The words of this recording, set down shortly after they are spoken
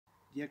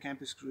Dear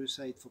Campus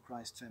Crusade for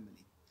Christ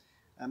family.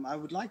 I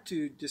would like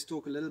to just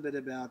talk a little bit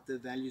about the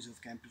values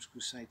of Campus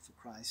Crusade for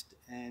Christ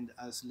and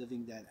us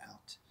living that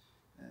out,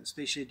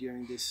 especially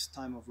during this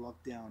time of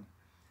lockdown.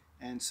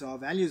 And so our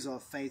values are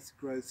faith,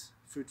 growth,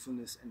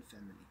 fruitfulness, and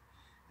family.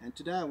 And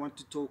today I want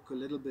to talk a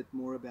little bit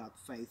more about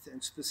faith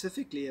and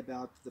specifically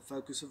about the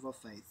focus of our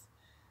faith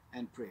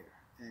and prayer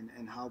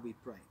and how we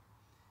pray.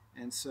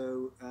 And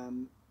so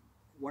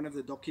one of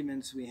the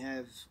documents we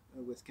have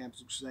with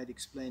Campus Crusade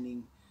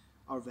explaining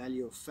our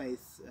value of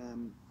faith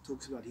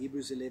talks about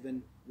Hebrews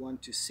 11, 1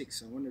 to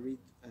 6. I want to read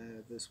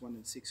verse 1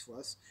 and 6 for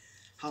us.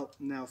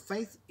 Now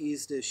faith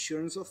is the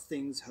assurance of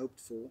things hoped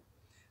for,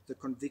 the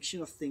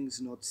conviction of things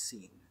not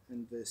seen.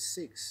 And verse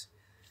 6,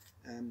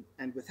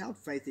 and without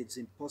faith it's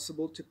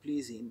impossible to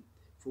please him,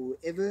 for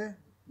whoever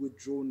would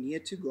draw near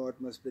to God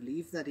must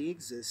believe that he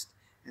exists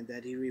and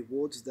that he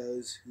rewards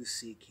those who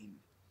seek him.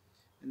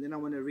 And then I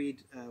want to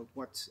read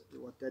what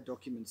that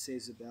document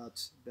says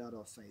about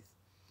our faith.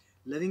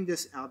 Living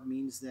this out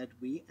means that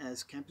we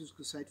as Campus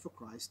Crusade for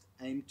Christ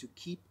aim to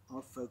keep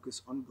our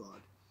focus on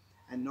God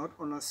and not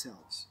on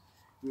ourselves.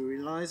 We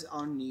realize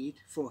our need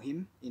for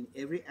him in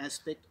every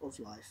aspect of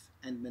life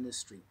and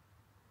ministry.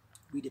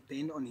 We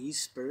depend on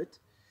his Spirit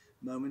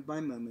moment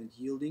by moment,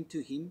 yielding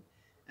to him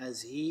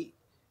as he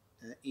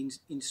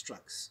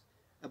instructs,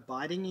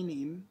 abiding in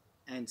him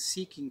and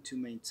seeking to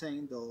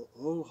maintain the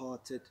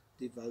wholehearted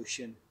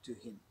devotion to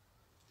him.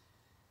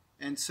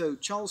 And so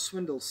Charles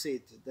Swindoll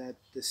said that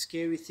the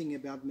scary thing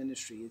about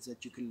ministry is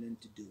that you can learn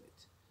to do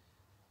it.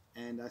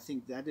 And I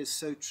think that is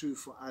so true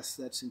for us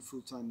that's in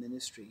full-time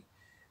ministry,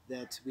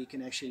 that we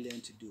can actually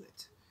learn to do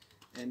it.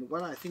 And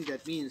what I think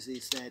that means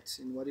is that,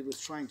 and what he was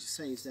trying to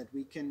say is that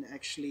we can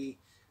actually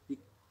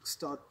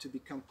start to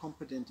become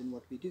competent in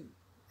what we do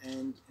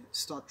and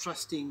start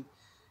trusting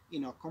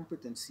in our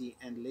competency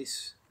and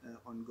less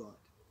on God.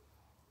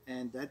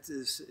 And that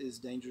is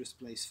a dangerous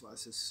place for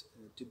us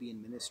to be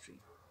in ministry.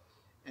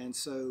 And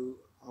so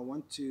I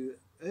want to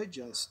urge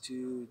us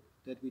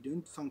that we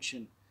don't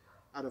function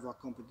out of our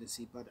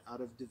competency, but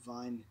out of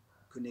divine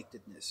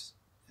connectedness,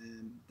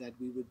 that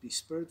we would be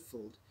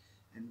spirit-filled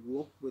and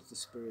walk with the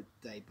Spirit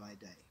day by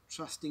day,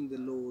 trusting the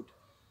Lord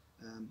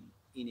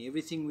in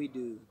everything we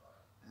do,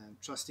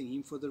 trusting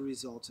him for the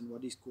results and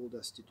what he's called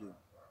us to do.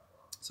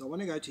 So I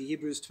want to go to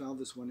Hebrews 12,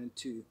 verse 1 and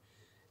 2,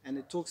 and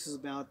it talks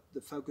about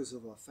the focus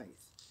of our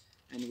faith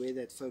and where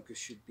that focus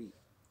should be.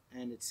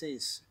 And it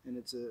says, and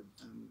it's a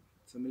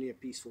familiar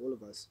piece for all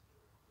of us,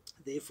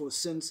 therefore,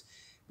 since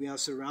we are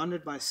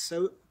surrounded by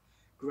so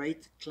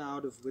great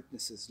cloud of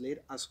witnesses, let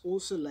us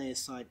also lay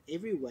aside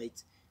every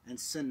weight and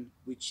sin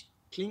which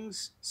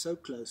clings so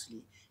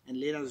closely, and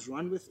let us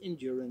run with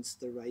endurance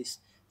the race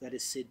that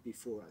is set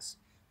before us,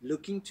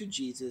 looking to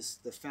Jesus,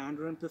 the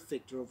founder and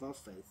perfecter of our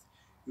faith,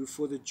 who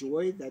for the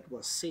joy that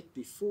was set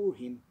before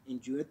him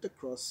endured the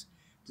cross,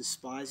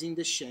 despising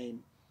the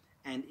shame,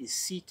 and is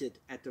seated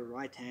at the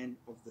right hand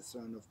of the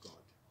throne of God.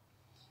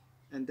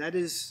 And that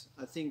is,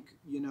 I think,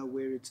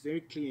 where it's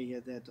very clear here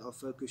that our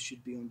focus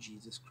should be on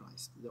Jesus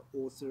Christ, the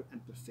author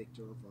and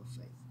perfecter of our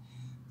faith.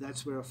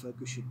 That's where our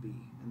focus should be.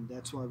 And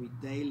that's why we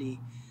daily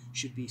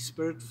should be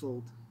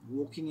spirit-filled,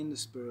 walking in the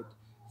Spirit,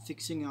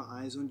 fixing our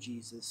eyes on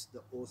Jesus,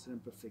 the author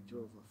and perfecter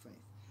of our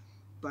faith.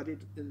 But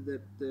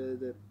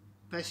the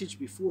passage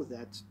before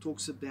that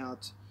talks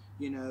about,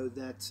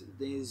 that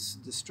there's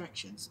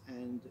distractions.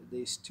 And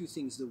there's two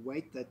things, the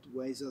weight that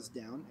weighs us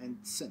down and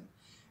sin.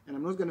 And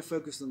I'm not going to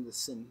focus on the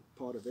sin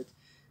part of it,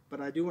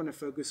 but I do want to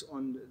focus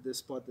on this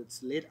part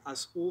that's let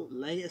us all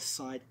lay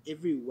aside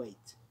every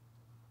weight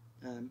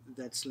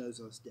that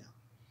slows us down.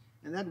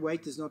 And that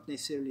weight is not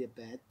necessarily a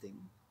bad thing.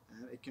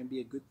 It can be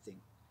a good thing,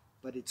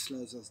 but it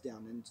slows us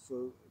down. And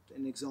for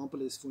an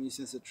example is, for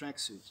instance, a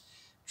tracksuit.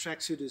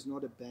 Tracksuit is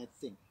not a bad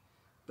thing.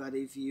 But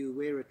if you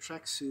wear a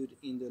tracksuit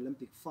in the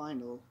Olympic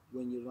final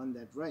when you run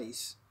that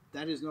race,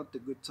 that is not the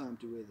good time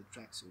to wear the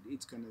tracksuit.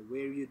 It's going to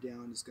wear you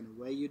down. It's going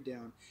to weigh you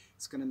down.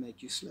 It's going to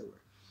make you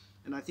slower.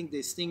 And I think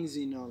there's things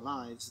in our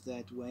lives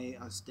that weigh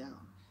us down.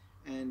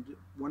 And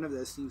one of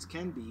those things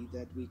can be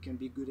that we can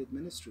be good at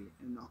ministry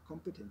and our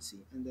competency,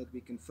 and that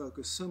we can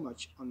focus so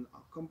much on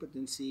our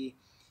competency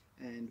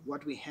and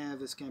what we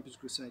have as Campus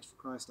Crusade for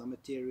Christ, our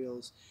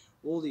materials,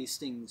 all these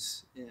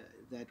things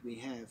that we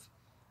have,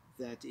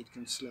 that it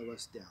can slow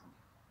us down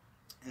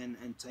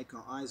and take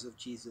our eyes off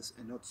Jesus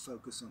and not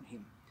focus on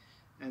him.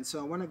 And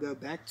so I want to go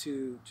back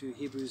to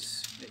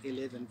Hebrews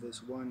 11,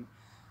 verse 1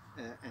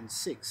 and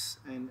 6,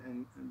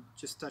 and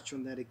just touch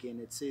on that again.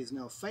 It says,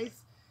 now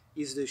faith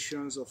is the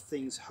assurance of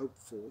things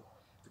hoped for,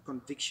 the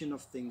conviction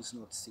of things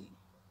not seen.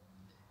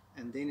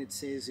 And then it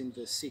says in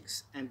verse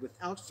 6, and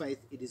without faith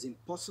it is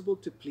impossible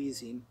to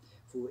please him,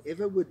 for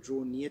whoever would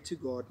draw near to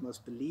God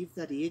must believe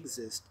that he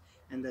exists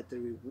and that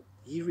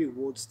he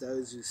rewards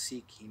those who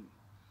seek him.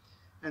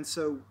 And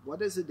so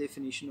what is the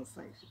definition of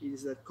faith? It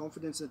is that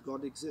confidence that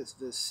God exists.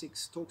 Verse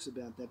 6 talks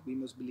about that we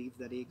must believe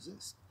that he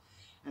exists.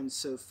 And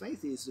so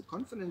faith is the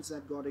confidence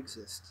that God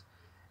exists.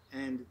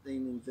 And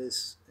then in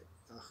verse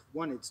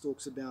 1 it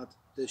talks about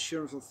the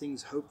assurance of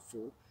things hoped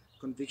for,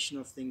 conviction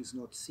of things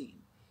not seen.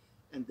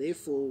 And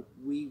therefore,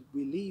 we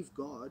believe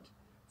God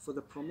for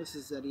the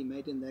promises that he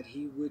made and that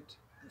he would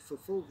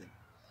fulfill them.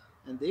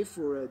 And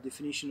therefore, a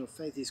definition of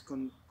faith is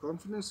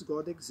confidence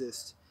God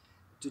exists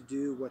to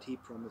do what he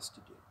promised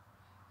to do.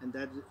 And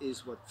that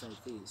is what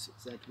faith is.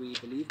 It's that we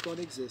believe God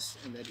exists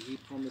and that he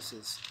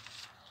promises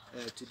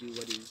to do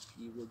what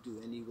he will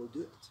do, and he will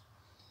do it.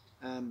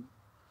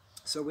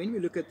 So when we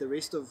look at the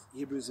rest of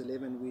Hebrews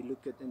 11, we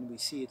look at and we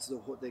see it's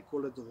they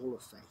call it the Hall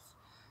of Faith.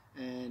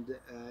 And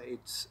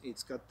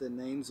it's got the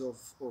names of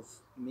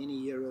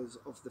many heroes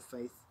of the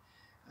faith,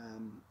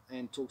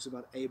 and talks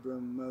about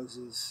Abram,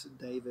 Moses,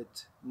 David,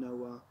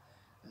 Noah,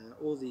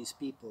 all these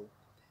people.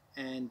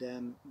 And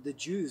the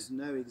Jews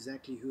know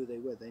exactly who they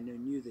were. They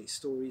knew their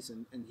stories,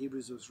 and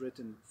Hebrews was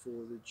written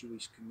for the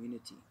Jewish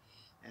community.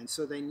 And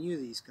so they knew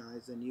these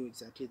guys, they knew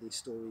exactly their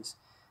stories.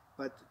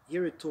 But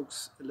here it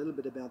talks a little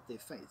bit about their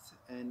faith,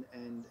 and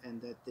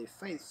that their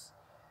faith,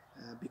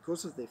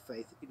 because of their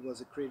faith, it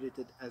was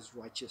accredited as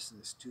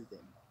righteousness to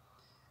them.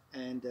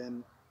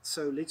 And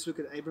so let's look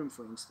at Abram,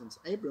 for instance.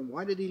 Abram,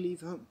 why did he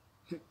leave home?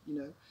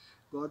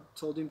 God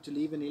told him to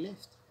leave and he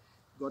left.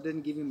 God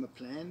didn't give him a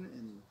plan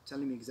and tell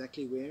him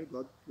exactly where.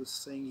 God was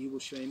saying he will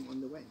show him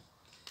on the way.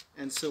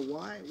 And so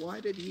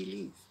why did he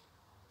leave?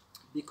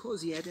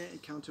 Because he had an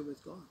encounter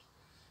with God.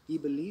 He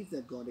believed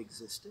that God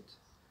existed,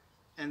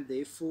 and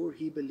therefore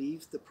he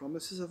believed the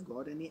promises of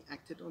God, and he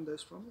acted on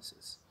those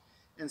promises.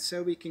 And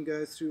so we can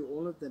go through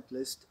all of that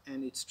list,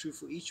 and it's true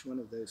for each one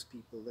of those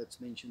people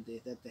that's mentioned there,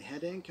 that they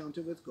had an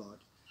encounter with God,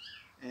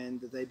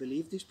 and they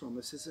believed his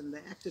promises, and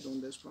they acted on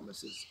those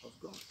promises of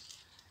God.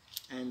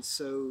 And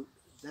so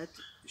that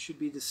should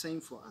be the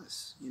same for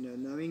us,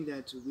 knowing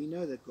that we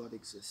know that God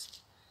exists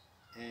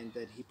and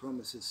that he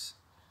promises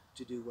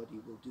to do what he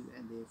will do,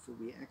 and therefore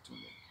we act on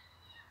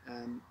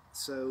them.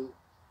 So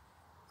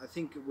I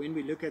think when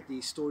we look at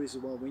these stories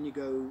as well, when you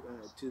go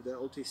to the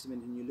Old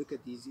Testament and you look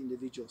at these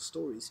individual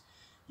stories,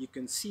 you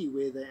can see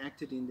where they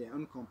acted in their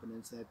own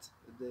competence, that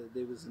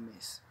there was a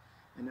mess.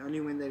 And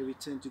only when they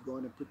returned to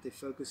God and put their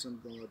focus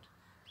on God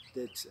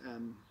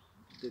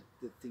that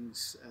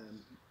things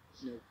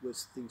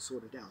was things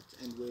sorted out,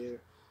 and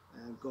where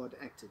God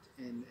acted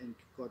and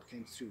God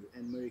came through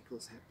and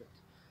miracles happened.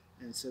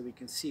 And so we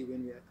can see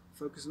when we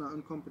focus on our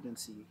own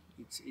competency,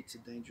 it's a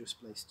dangerous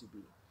place to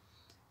be.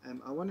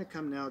 I want to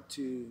come now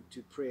to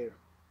prayer.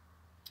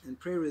 And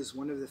prayer is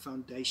one of the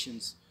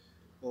foundations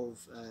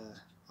of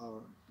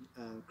our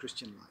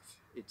Christian life.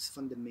 It's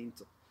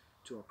fundamental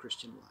to our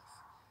Christian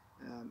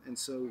life. And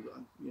so,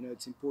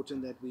 it's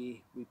important that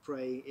we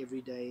pray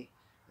every day,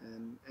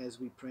 as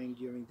we're praying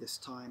during this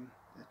time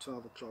at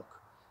 12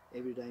 o'clock,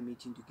 every day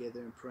meeting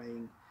together and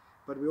praying.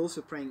 But we're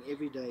also praying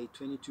every day,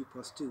 22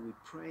 past 2. We're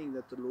praying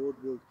that the Lord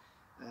will,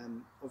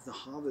 of the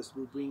harvest,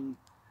 will bring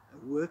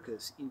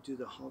workers into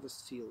the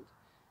harvest field.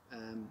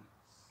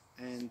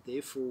 And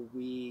therefore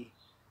we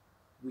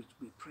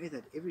pray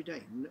that every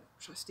day,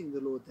 trusting the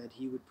Lord that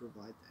he would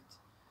provide that.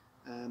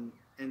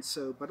 And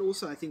so, but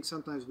also I think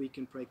sometimes we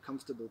can pray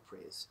comfortable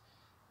prayers,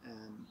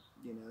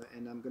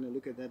 and I'm going to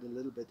look at that a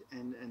little bit,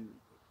 and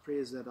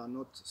prayers that are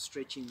not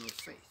stretching our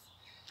faith.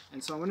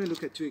 And so I want to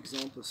look at two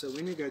examples. So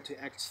when we go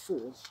to Acts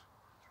 4,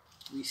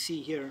 we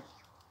see here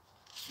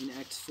in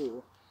Acts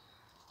 4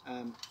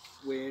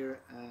 where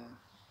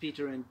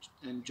Peter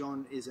and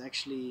John is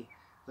actually,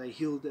 they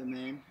healed a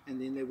man, and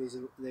then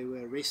they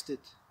were arrested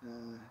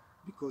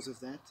because of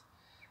that,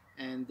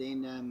 and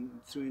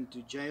then threw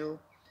into jail.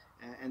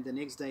 And the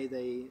next day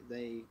they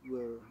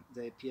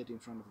appeared in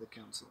front of the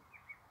council,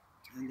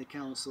 and the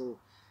council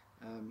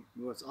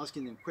was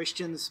asking them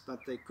questions, but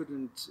they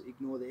couldn't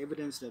ignore the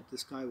evidence that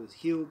this guy was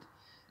healed.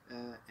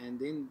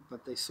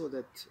 But they saw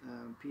that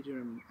Peter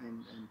and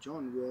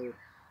John were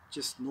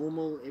just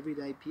normal,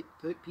 everyday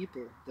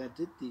people that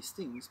did these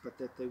things, but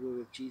that they were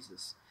with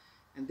Jesus.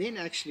 And then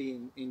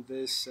actually in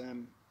verse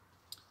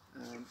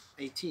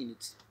 18,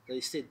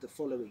 they said the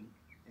following,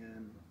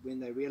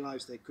 when they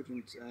realized they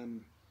couldn't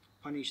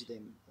punish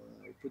them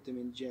or put them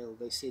in jail,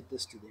 they said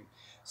this to them.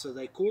 So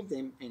they called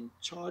them and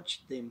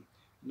charged them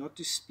not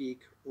to speak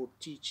or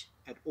teach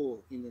at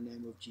all in the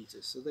name of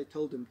Jesus. So they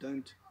told them,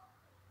 don't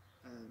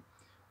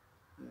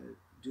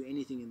do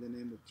anything in the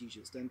name of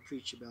Jesus. Don't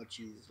preach about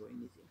Jesus or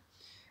anything.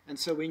 And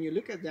so when you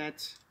look at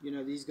that,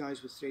 these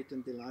guys were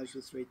threatened, their lives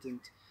were threatened.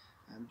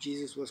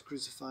 Jesus was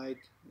crucified,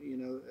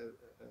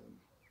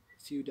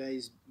 a few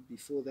days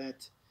before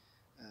that.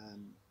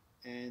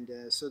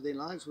 So their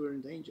lives were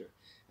in danger.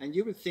 And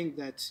you would think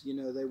that,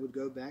 they would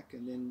go back,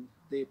 and then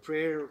their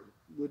prayer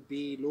would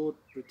be, Lord,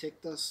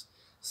 protect us,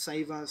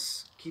 save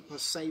us, keep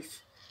us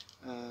safe,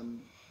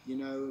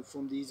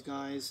 from these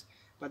guys.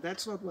 But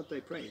that's not what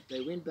they prayed.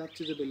 They went back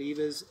to the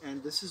believers,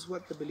 and this is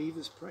what the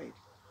believers prayed.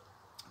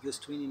 Verse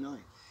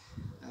 29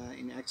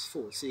 in Acts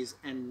 4 says,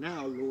 "And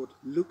now, Lord,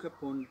 look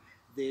upon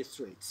their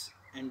threats,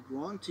 and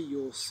grant to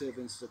your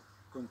servants that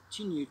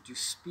continue to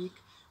speak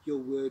your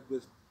word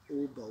with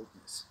all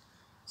boldness."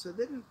 So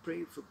they didn't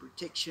pray for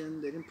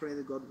protection. They didn't pray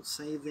that God will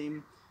save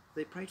them.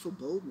 they prayed for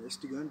boldness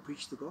to go and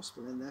preach the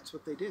gospel, and that's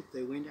what they did.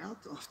 They went out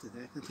after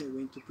that and they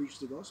went to preach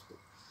the gospel.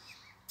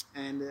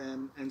 And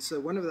so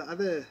one of the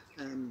other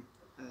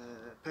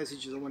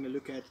passages I want to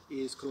look at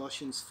is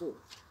Colossians 4.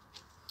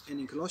 And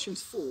in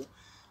Colossians 4,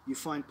 you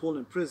find Paul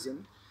in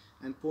prison,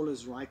 and Paul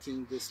is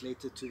writing this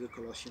letter to the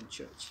Colossian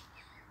church.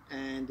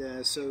 And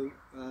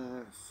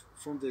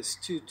from verse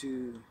 2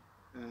 to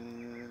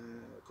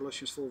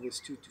Colossians 4,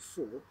 verse 2 to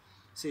 4,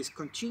 says,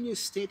 "Continue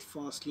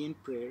steadfastly in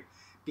prayer,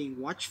 being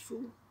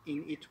watchful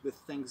in it with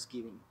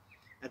thanksgiving.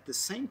 At the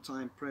same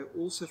time, pray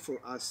also for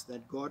us,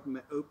 that God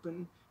may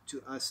open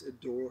to us a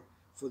door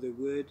for the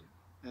word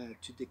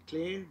to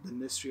declare the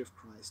mystery of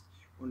Christ,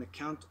 on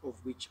account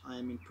of which I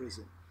am in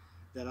prison,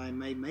 that I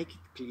may make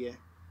it clear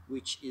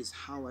which is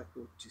how I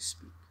ought to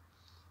speak."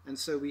 And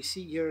so we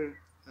see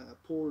here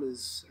Paul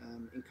is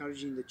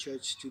encouraging the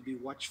church to be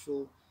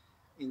watchful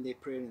in their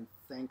prayer and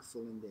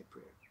thankful in their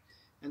prayer.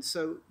 And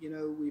so,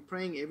 we're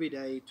praying every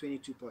day,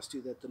 22 past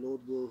 2, that the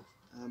Lord will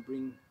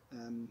bring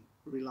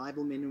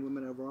reliable men and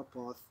women over our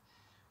path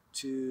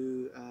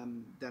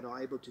that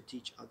are able to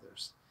teach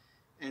others.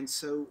 And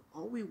so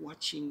are we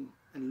watching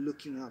and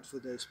looking out for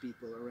those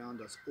people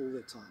around us all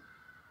the time?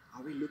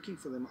 Are we looking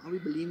for them? Are we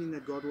believing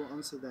that God will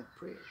answer that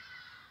prayer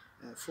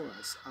for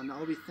us? And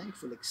are we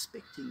thankful,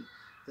 expecting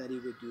that He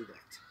would do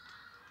that?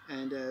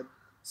 And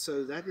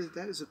so that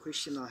is a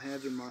question I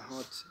have in my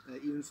heart,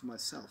 even for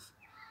myself.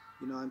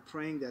 I'm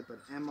praying that, but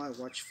am I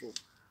watchful?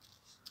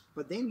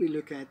 But then we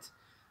look at,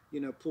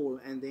 Paul,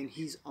 and then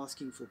he's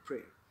asking for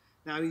prayer.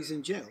 Now he's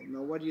in jail.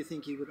 Now what do you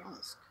think he would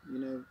ask?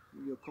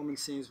 Your common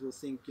sense will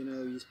think,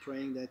 he's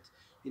praying that,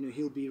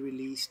 he'll be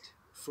released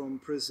from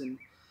prison,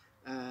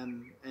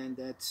 and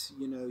that,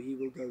 he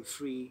will go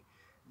free.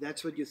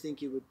 That's what you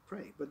think he would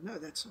pray. But no,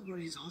 that's not what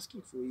he's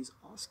asking for. He's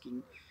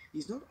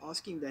not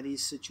asking that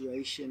his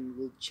situation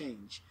will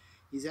change.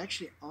 He's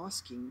actually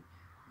asking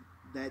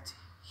that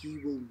he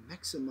will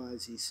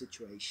maximize his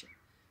situation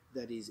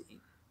that he's in.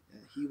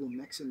 He will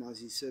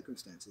maximize his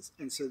circumstances.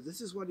 And so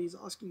this is what he's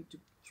asking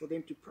for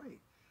them to pray.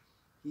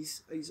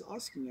 He's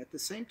asking, at the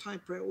same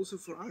time, pray also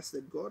for us,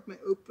 that God may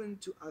open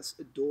to us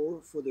a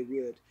door for the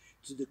word,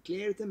 to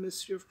declare the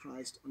mystery of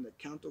Christ, on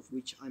account of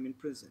which I'm in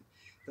prison,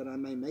 that I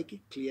may make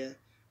it clear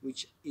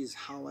which is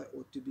how I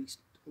ought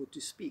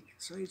to speak.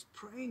 So he's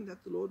praying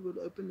that the Lord will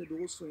open the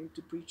doors for him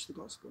to preach the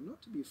gospel,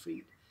 not to be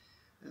freed.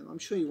 I'm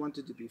sure he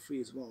wanted to be free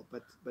as well,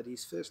 but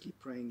he's firstly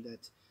praying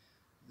that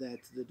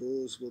the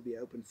doors will be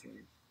open for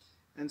him.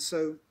 And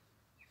so,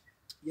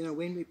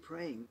 when we're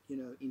praying,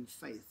 in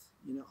faith,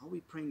 are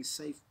we praying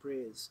safe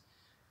prayers?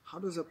 How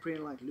does a prayer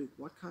like Luke,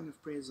 what kind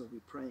of prayers are we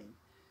praying?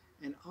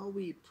 And are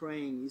we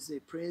praying, is there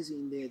prayers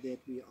in there that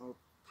we are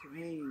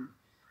praying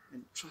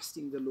and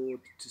trusting the Lord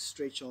to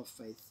stretch our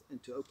faith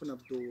and to open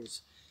up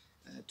doors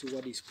to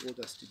what He's called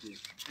us to do?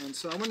 And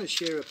so I want to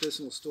share a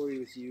personal story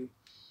with you.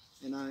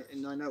 And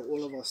I know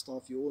all of our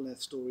staff, you all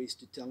have stories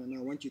to tell, and I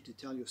want you to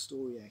tell your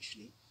story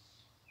actually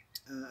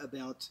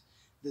about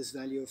this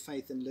value of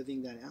faith and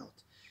living that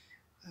out.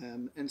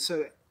 And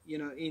so,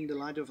 in the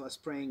light of us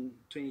praying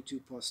 22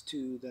 past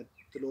 2, that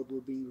the Lord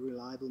will bring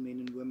reliable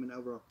men and women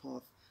over our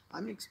path,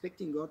 I'm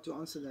expecting God to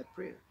answer that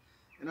prayer.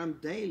 And I'm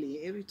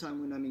daily, every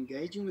time when I'm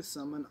engaging with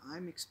someone,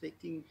 I'm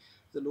expecting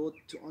the Lord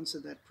to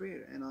answer that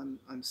prayer. And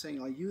I'm saying,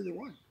 are you the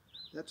one?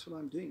 That's what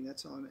I'm doing.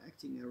 That's how I'm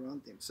acting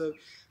around them. So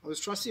I was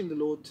trusting the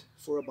Lord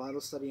for a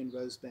Bible study in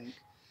Rosebank.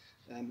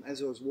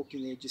 As I was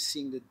walking there, just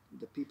seeing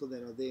the people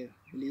that are there,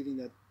 believing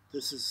that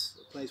this is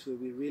a place where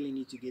we really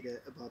need to get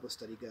a Bible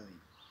study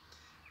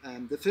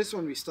going. The first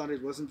one we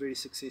started wasn't very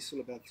successful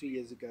about 3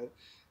 years ago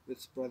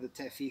with Brother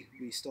Taffy.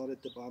 We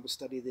started the Bible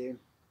study there.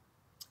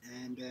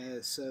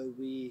 And so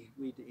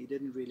it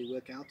didn't really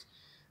work out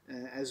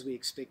as we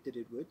expected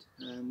it would.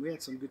 We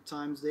had some good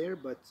times there,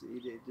 but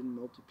it didn't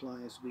multiply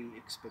as we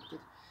expected,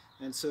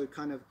 and so it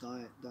kind of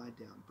died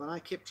down. But I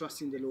kept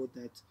trusting the Lord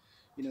that,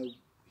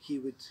 He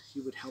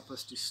would help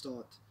us to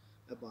start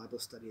a Bible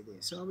study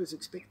there. So I was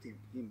expecting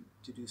Him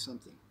to do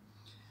something.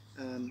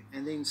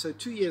 And then, so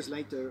 2 years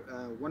later,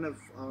 one of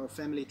our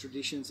family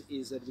traditions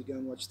is that we go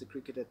and watch the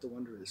cricket at the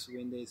Wanderers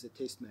when there's a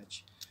test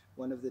match.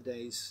 One of the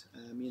days,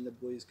 me and the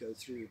boys go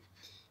through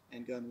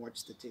and go and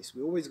watch the test.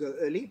 We always go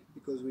early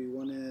because we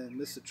want to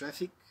miss the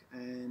traffic,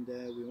 and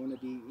we want to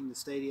be in the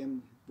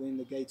stadium when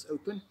the gates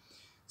open.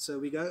 So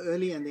we go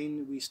early, and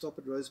then we stop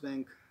at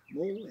Rosebank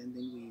Mall, and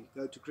then we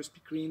go to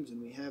Krispy Kreme's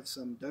and we have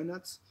some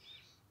donuts.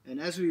 And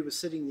as we were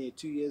sitting there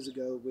 2 years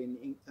ago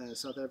when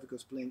South Africa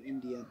was playing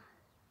India,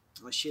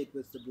 I shared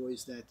with the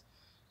boys that,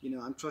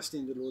 I'm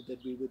trusting the Lord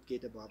that we would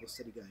get a Bible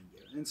study going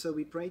here. And so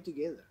we prayed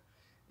together,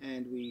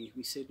 and we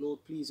said, Lord,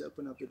 please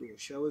open up the door.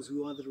 Show us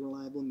who are the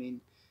reliable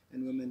men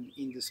and women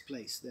in this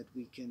place that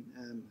we can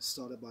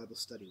start a Bible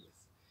study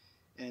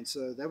with. And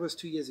so that was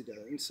 2 years ago.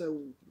 And so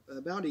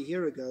about a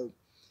year ago,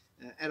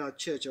 at our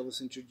church, I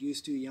was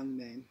introduced to a young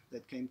man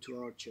that came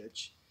to our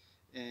church.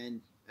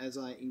 And as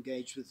I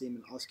engaged with him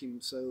and asked him,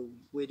 so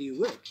where do you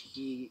work?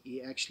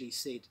 He actually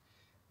said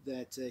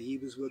that he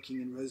was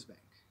working in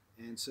Rosebank.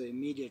 And so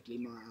immediately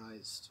my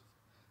eyes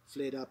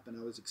flared up, and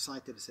I was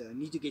excited. I said, I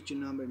need to get your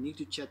number, I need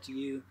to chat to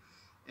you.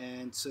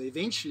 And so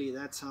eventually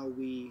that's how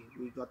we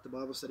got the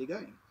Bible study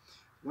going.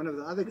 One of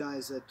the other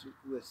guys that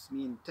with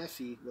me and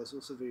Taffy was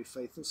also very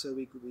faithful, so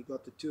we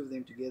got the two of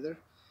them together,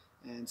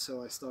 and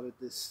so I started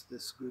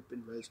this group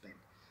in Rosebank.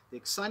 The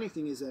exciting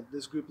thing is that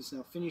this group is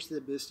now finished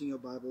their Bursting Your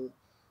Bible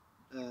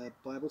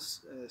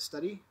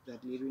study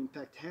that Leader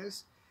Impact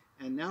has,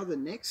 and now the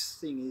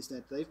next thing is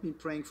that they've been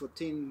praying for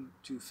 10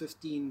 to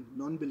 15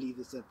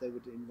 non-believers that they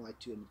would invite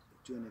to an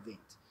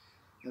event.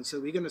 And so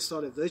we're going to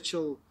start a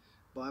virtual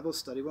Bible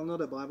study, well, not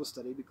a Bible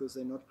study because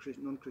they're not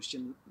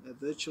non-Christian, a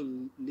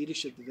virtual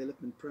leadership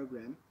development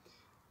program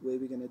where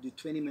we're going to do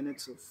 20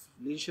 minutes of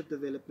leadership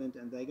development,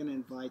 and they're going to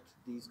invite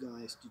these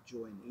guys to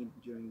join in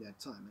during that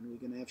time. And we're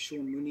going to have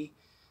Sean Mooney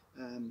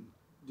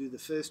do the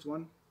first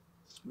one,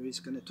 where he's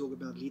going to talk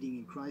about leading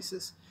in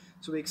crisis.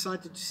 So we're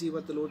excited to see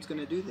what the Lord's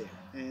going to do there.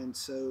 And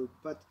so,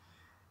 but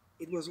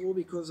it was all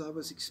because I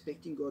was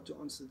expecting God to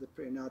answer the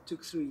prayer. Now, it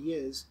took 3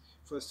 years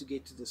for us to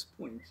get to this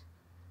point,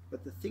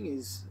 but the thing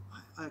is,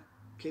 I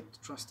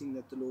kept trusting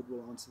that the Lord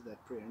will answer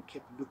that prayer and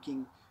kept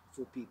looking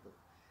for people.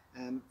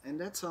 And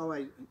that's how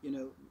I,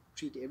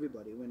 treat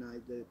everybody. When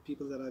the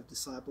people that I've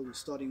discipled who are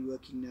starting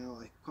working now,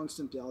 I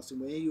constantly ask them,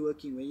 where are you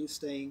working, where are you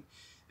staying?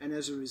 And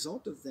as a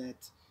result of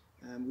that,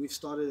 we've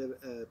started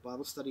a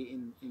Bible study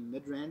in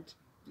Midrand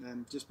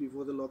just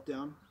before the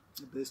lockdown,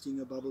 a Bursting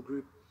Your Bible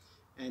group.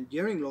 And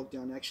during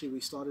lockdown, actually,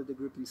 we started the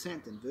group in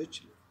Sandton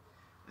virtually.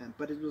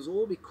 But it was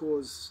all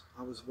because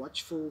I was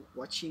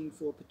watching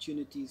for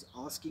opportunities,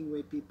 asking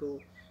where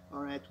people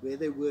are at, where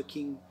they're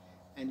working,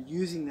 and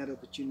using that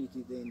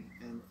opportunity then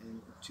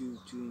and to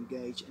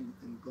engage.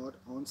 And God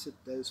answered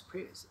those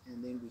prayers.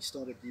 And then we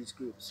started these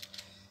groups.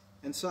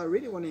 And so I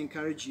really want to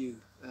encourage you,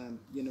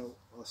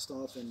 our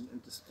staff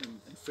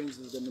and friends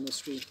of the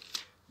ministry.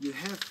 You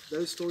have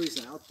those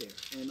stories out there.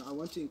 And I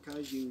want to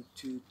encourage you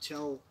to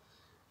tell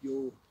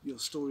your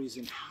stories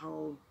and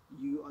how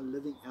you are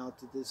living out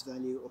this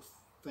value of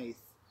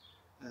faith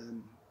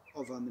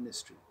of our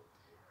ministry,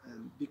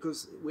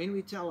 because when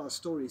we tell our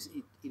stories,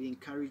 we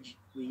encourage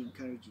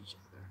each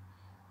other.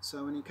 So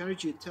I want to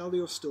encourage you to tell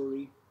your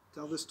story,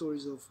 tell the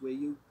stories of where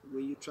you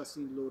trust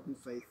in the Lord in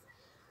faith,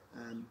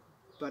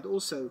 but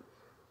also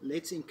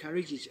let's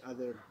encourage each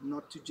other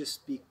not to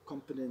just be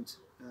competent,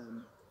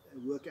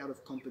 work out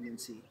of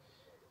competency,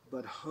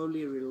 but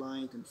wholly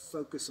reliant and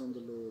focus on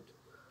the Lord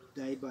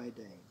day by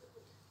day,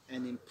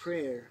 and in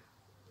prayer,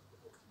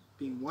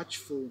 being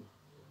watchful,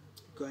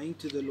 going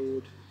to the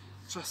Lord,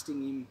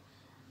 trusting Him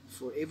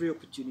for every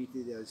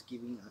opportunity that He's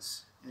giving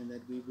us, and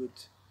that we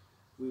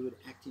would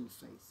act in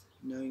faith,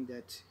 knowing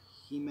that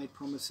He made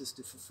promises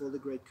to fulfill the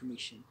Great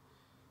Commission,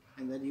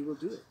 and that He will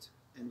do it.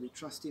 And we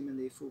trust Him, and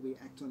therefore we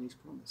act on His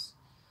promise.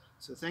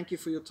 So thank you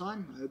for your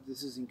time. I hope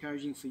this is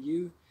encouraging for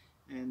you,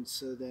 and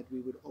so that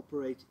we would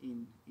operate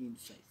in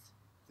faith.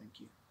 Thank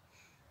you.